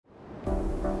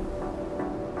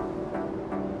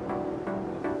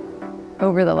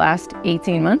Over the last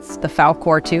 18 months, the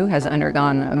Falkor 2 has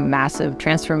undergone a massive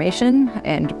transformation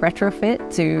and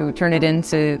retrofit to turn it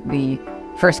into the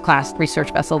first-class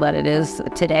research vessel that it is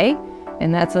today.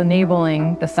 And that's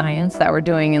enabling the science that we're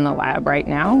doing in the lab right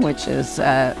now, which is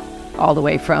all the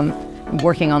way from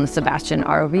working on the SuBastian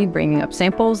ROV, bringing up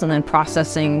samples, and then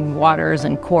processing waters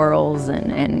and corals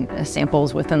and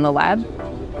samples within the lab.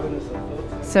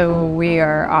 So we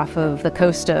are off of the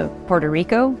coast of Puerto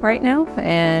Rico right now,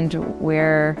 and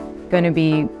we're going to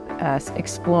be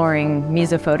exploring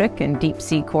mesophotic and deep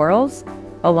sea corals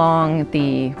along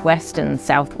the west and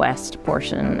southwest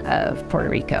portion of Puerto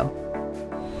Rico.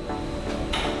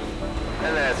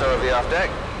 And that's ROV off deck.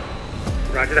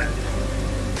 Roger that.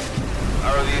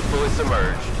 ROV fully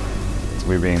submerged.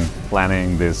 We've been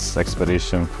planning this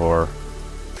expedition for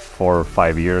 4 or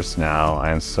 5 years now,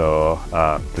 and so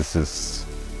this is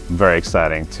very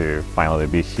exciting to finally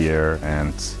be here,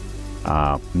 and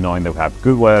knowing that we have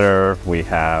good weather, we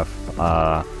have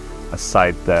a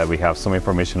site that we have some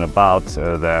information about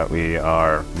that we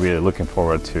are really looking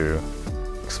forward to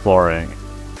exploring.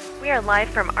 We are live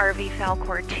from RV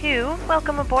Falkor 2.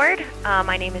 Welcome aboard.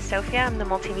 My name is Sophia. I'm the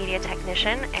multimedia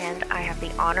technician, and I have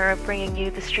the honor of bringing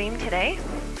you the stream today.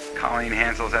 Colleen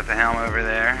Hansel's at the helm over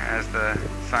there as the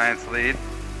science lead.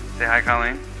 Say hi,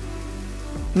 Colleen.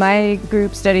 My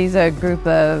group studies a group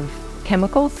of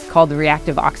chemicals called the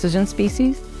reactive oxygen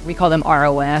species. We call them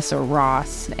ROS or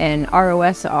ROS, and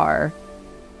ROS are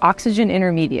oxygen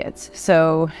intermediates.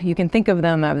 So you can think of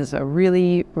them as a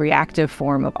really reactive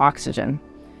form of oxygen.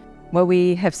 What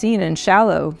we have seen in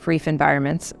shallow reef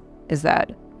environments is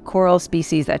that coral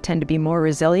species that tend to be more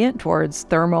resilient towards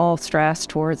thermal stress,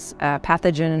 towards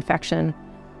pathogen infection,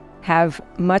 have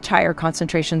much higher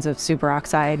concentrations of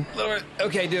superoxide. Lower it.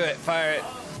 Okay, do it. Fire it.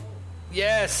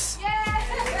 Yes!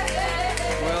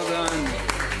 Well done.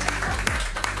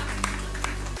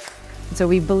 So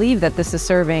we believe that this is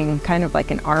serving kind of like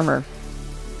an armor.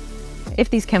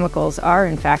 If these chemicals are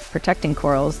in fact protecting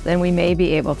corals, then we may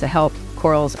be able to help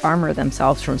corals armor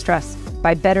themselves from stress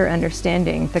by better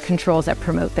understanding the controls that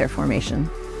promote their formation.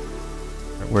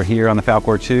 We're here on the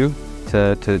Falkor 2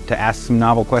 to ask some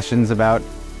novel questions about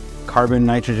carbon,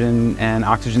 nitrogen, and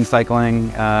oxygen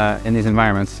cycling in these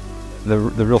environments. The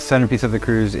real centerpiece of the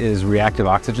cruise is reactive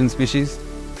oxygen species.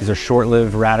 These are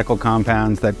short-lived radical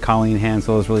compounds that Colleen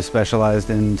Hansel is really specialized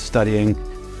in studying.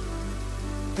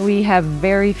 We have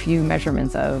very few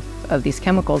measurements of these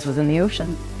chemicals within the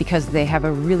ocean because they have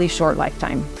a really short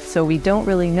lifetime. So we don't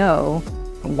really know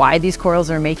why these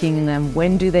corals are making them,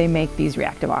 when do they make these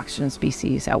reactive oxygen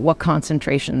species, at what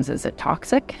concentrations is it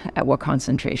toxic, at what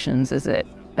concentrations is it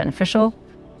beneficial.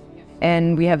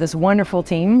 And we have this wonderful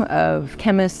team of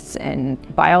chemists and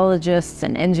biologists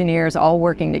and engineers all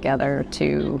working together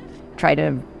to try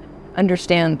to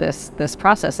understand this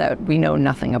process that we know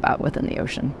nothing about within the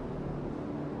ocean.